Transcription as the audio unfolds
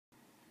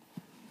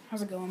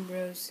How's it going,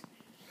 bros?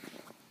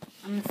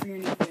 I'm the Free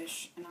New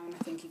Fish, and I want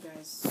to thank you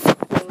guys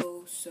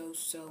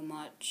so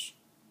much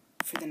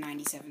for the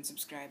 97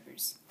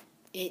 subscribers.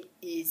 It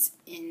is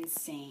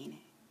insane,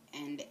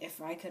 and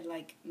if I could,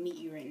 meet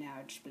you right now,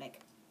 I'd just be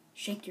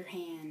shake your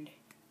hand,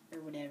 or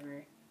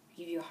whatever,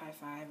 give you a high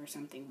five or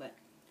something, but,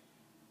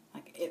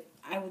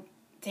 I would,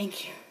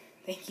 thank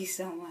you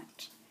so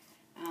much.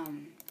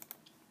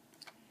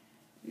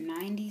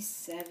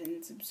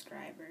 97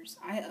 subscribers.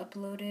 I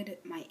uploaded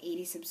my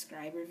 80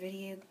 subscriber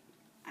video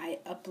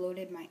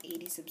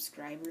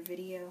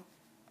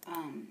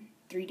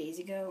 3 days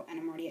ago, and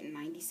I'm already at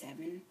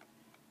 97.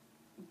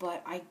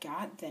 But I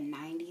got the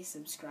 90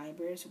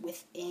 subscribers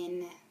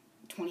within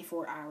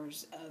 24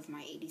 hours of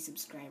my 80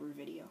 subscriber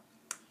video.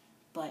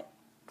 But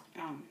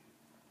I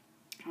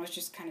was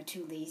just kind of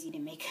too lazy to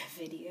make a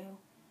video.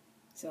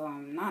 So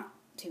I'm not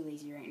too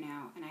lazy right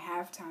now, and I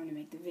have time to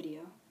make the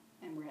video.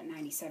 And we're at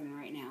 97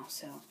 right now,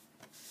 so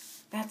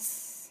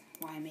that's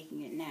why I'm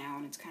making it now,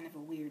 and it's kind of a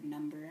weird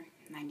number,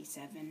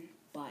 97,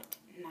 but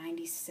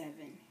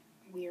 97,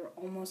 we are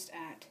almost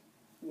at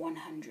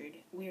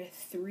 100. We are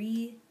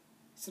 3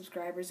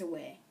 subscribers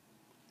away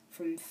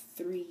from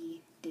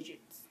 3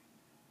 digits,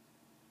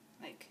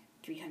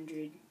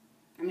 100,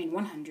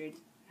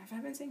 have I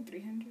been saying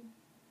 300?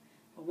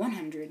 Well,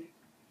 100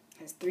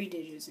 has 3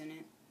 digits in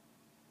it,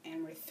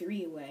 and we're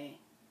 3 away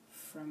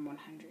from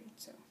 100,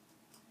 so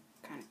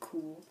kind of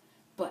cool,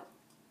 but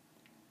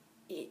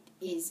it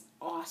is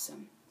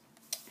awesome.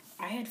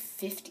 I had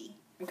 50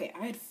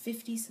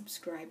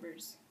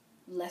 subscribers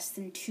less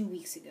than 2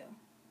 weeks ago.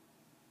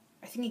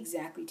 I think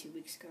exactly 2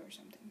 weeks ago or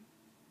something.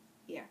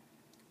 Yeah.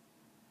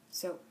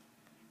 So,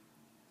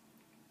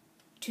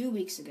 2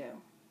 weeks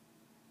ago,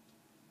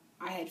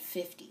 I had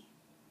 50.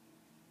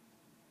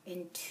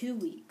 In 2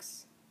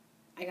 weeks,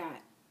 I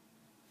got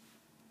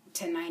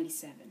to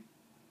 97.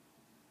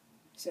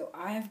 So,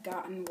 I have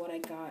gotten what I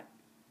got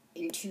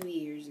in 2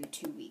 years and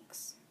 2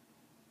 weeks.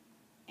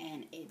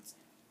 And it's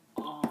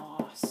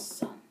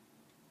awesome.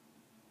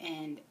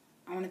 And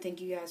I want to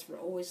thank you guys for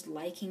always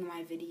liking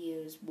my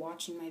videos,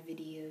 watching my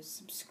videos,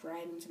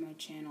 subscribing to my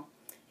channel.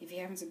 If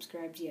you haven't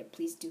subscribed yet,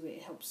 please do it.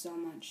 It helps so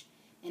much.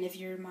 And if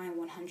you're my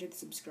 100th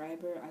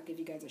subscriber, I'll give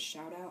you guys a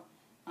shout out.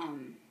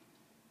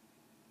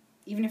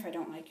 Even if I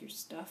don't like your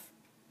stuff.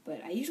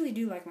 But I usually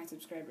do like my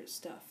subscribers'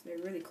 stuff. They're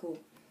really cool.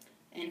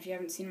 And if you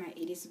haven't seen my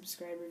 80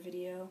 subscriber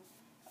video,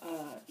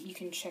 you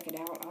can check it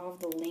out. I'll have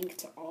the link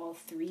to all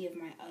 3 of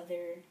my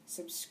other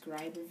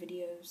subscriber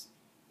videos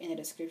in the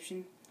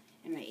description.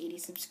 And my 80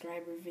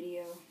 subscriber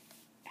video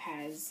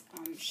has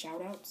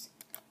shoutouts.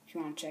 If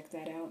you want to check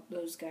that out,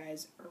 those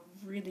guys are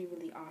really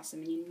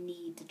awesome, and you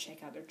need to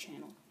check out their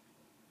channel.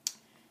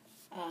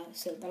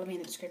 So that'll be in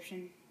the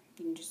description.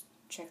 You can just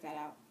check that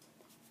out.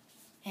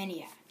 And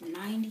yeah,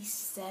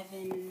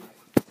 97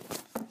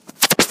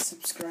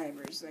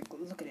 subscribers.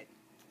 Look at it.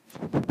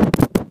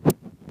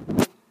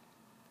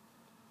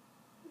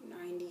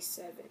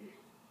 97.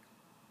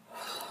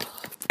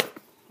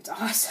 It's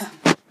awesome.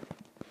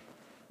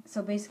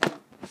 So basically,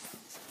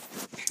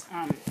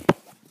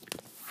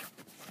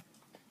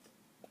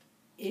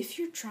 if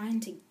you're trying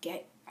to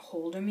get a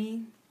hold of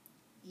me,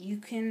 you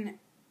can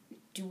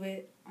do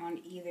it on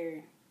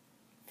either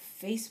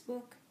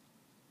Facebook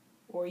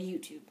or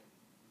YouTube.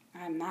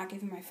 I'm not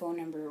giving my phone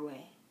number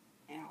away,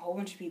 and a whole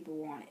bunch of people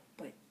want it,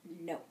 but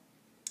no.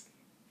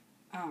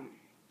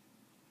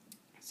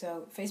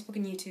 So Facebook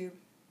and YouTube.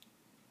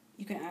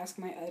 You can ask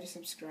my other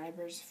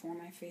subscribers for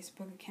my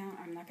Facebook account.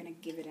 I'm not going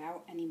to give it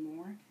out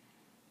anymore.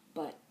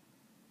 But,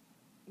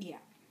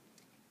 yeah.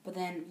 But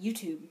then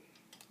YouTube.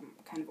 I'm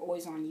kind of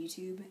always on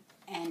YouTube.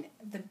 And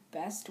the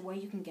best way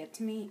you can get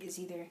to me is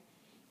either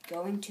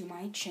going to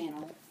my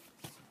channel,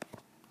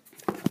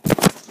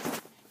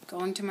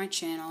 going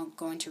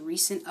to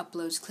recent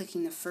uploads,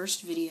 clicking the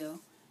first video,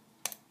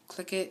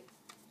 click it,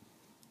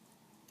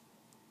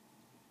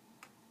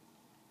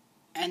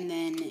 and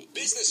then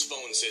business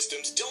phone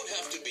systems don't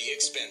have to be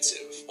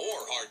expensive or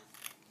hard.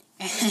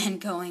 And then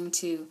going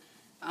to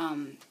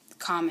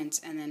comments,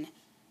 and then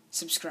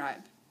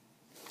subscribe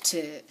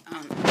to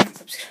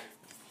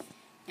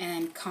and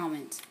then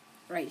comment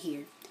right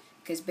here,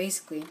 because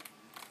basically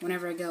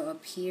whenever I go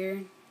up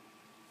here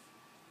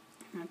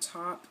on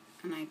top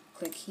and I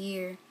click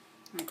here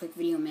and I click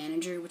Video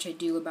Manager, which I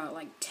do about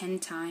 10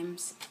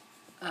 times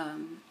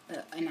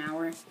an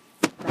hour,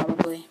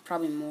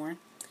 probably more.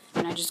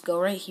 And I just go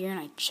right here and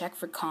I check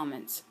for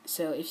comments.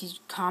 So if you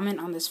comment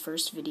on this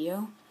first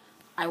video,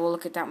 I will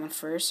look at that one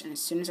first, and as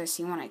soon as I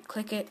see one, I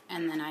click it,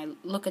 and then I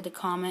look at the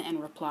comment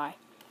and reply.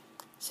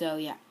 So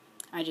yeah,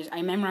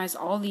 I memorize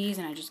all these,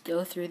 and I just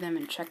go through them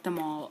and check them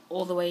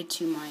all the way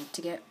to how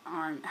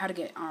to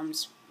get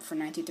arms for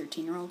 9 to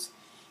 13-year-olds.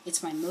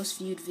 It's my most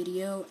viewed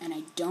video, and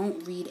I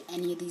don't read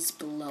any of these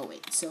below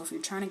it. So if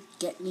you're trying to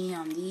get me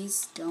on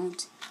these,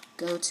 don't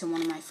go to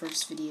one of my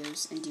first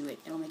videos and do it.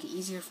 It'll make it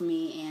easier for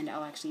me, and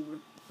I'll actually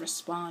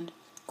respond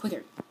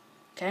quicker.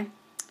 Okay?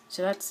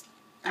 So that's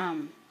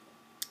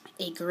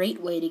a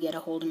great way to get a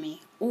hold of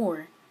me.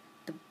 Or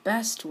the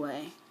best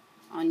way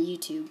on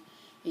YouTube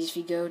is if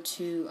you go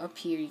to up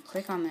here, you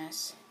click on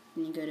this,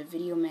 and you go to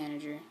Video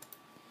Manager,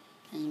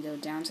 and you go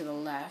down to the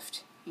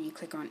left, and you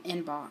click on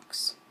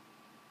Inbox.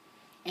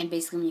 And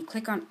basically when you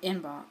click on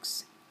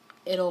Inbox,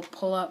 it'll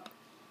pull up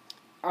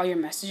all your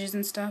messages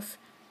and stuff.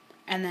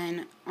 And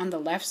then on the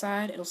left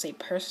side, it'll say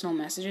Personal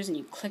Messages, and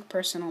you click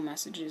Personal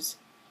Messages.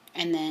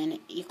 And then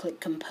you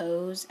click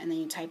Compose, and then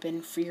you type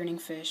in Free Earning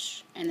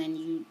Fish, and then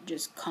you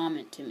just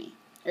comment to me.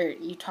 Or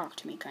you talk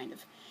to me, kind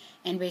of.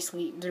 And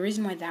basically, the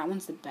reason why that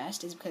one's the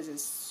best is because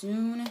as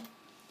soon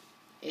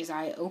as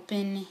I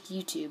open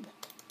YouTube,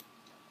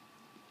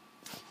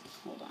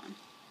 hold on.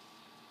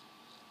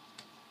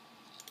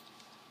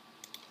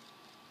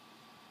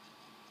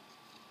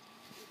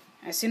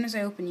 As soon as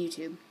I open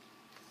YouTube,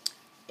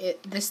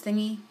 this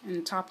thingy in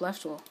the top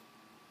left will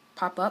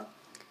pop up,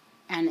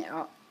 and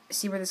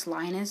see where this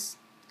line is?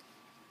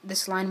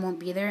 This line won't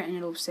be there, and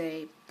it'll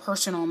say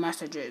Personal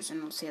Messages, and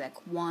it'll say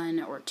like 1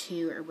 or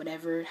 2 or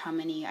whatever, how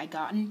many I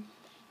gotten.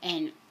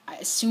 And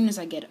as soon as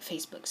I get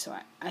Facebook, so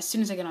as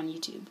soon as I get on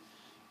YouTube,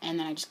 and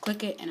then I just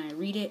click it, and I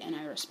read it, and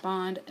I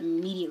respond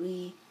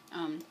immediately,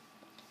 and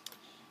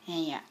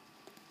yeah.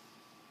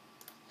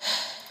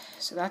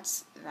 So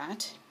that's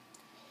that.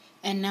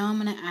 And now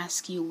I'm going to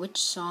ask you which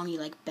song you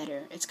like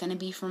better. It's going to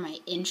be for my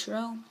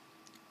intro,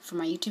 for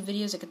my YouTube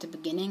videos, like at the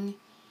beginning.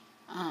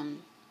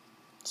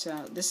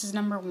 So this is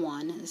number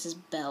 1. This is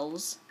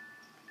Bells.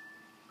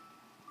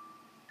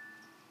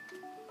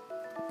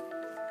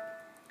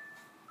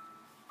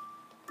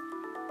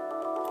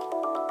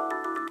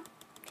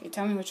 Okay,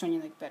 tell me which one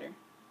you like better.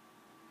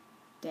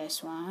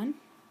 This one.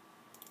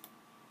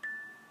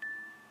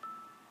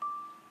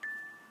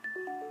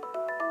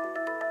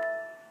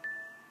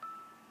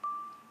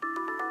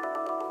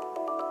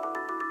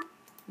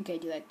 Okay,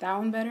 do you like that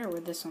one better or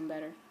this one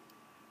better?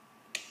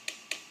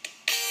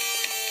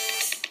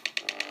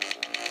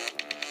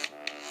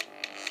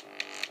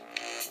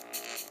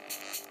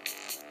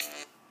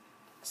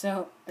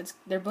 So,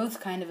 they're both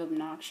kind of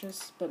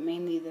obnoxious, but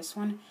mainly this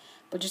one.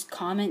 But just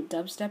comment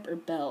dubstep or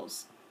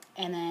bells.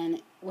 And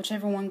then,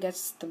 whichever one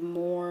gets the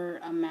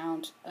more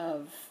amount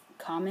of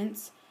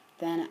comments,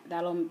 then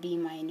that'll be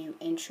my new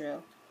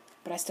intro.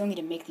 But I still need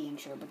to make the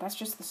intro, but that's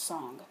just the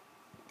song.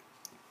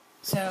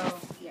 So,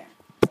 yeah.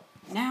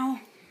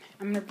 Now,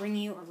 I'm going to bring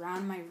you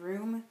around my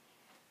room.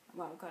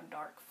 Wow, it got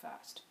dark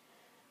fast.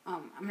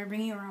 I'm going to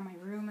bring you around my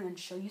room and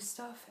show you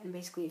stuff. And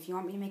basically, if you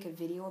want me to make a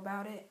video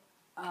about it,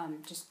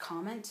 just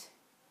comment,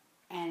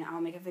 and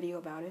I'll make a video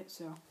about it.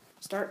 So,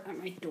 start at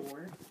my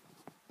door.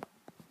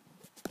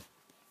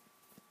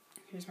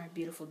 Here's my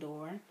beautiful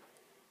door.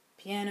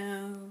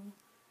 Piano.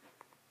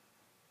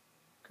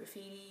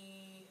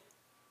 Graffiti.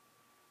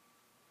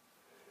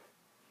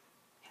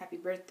 Happy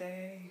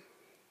birthday.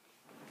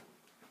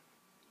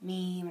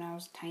 Me when I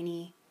was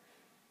tiny.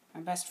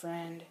 My best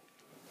friend.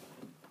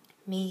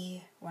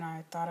 Me when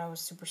I thought I was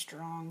super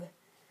strong.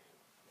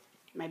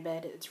 My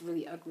bed, it's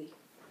really ugly.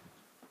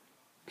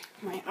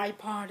 My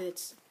iPod,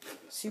 it's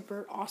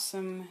super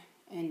awesome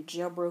and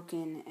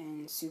jailbroken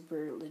and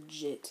super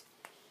legit.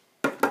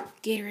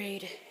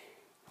 Gatorade,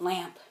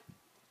 lamp,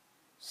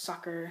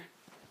 soccer,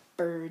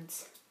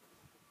 birds,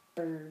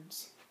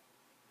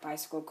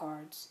 bicycle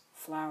cards,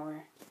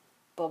 flour,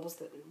 bubbles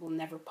that will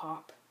never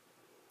pop,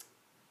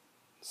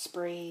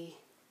 spray,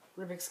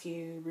 Rubik's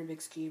Cube,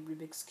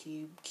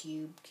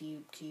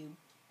 cube,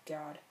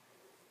 God,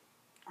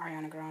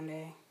 Ariana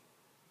Grande,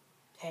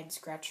 head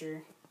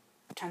scratcher,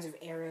 tons of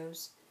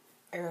arrows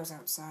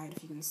outside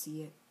if you can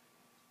see it,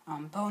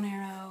 bow and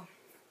arrow,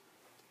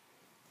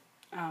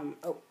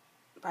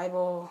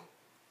 Bible,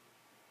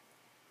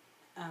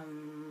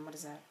 what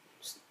is that,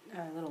 just,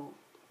 little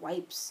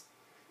wipes,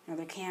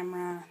 another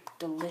camera,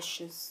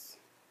 delicious,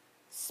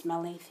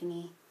 smelly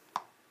thingy,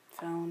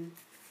 phone,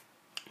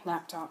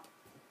 laptop,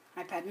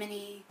 iPad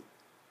mini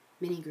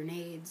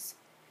grenades,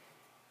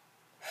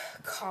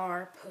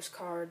 car,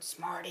 postcard,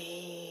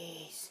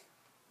 Smarties,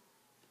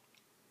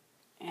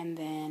 and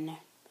then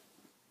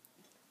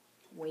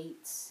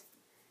weights.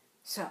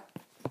 So,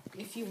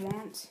 if you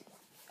want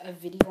a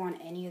video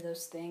on any of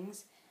those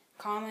things,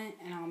 comment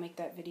and I'll make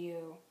that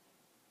video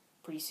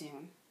pretty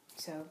soon.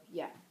 So,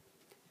 yeah.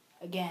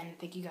 Again,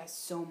 thank you guys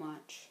so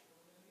much.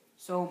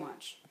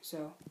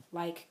 So,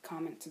 like,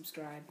 comment,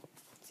 subscribe.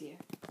 See ya.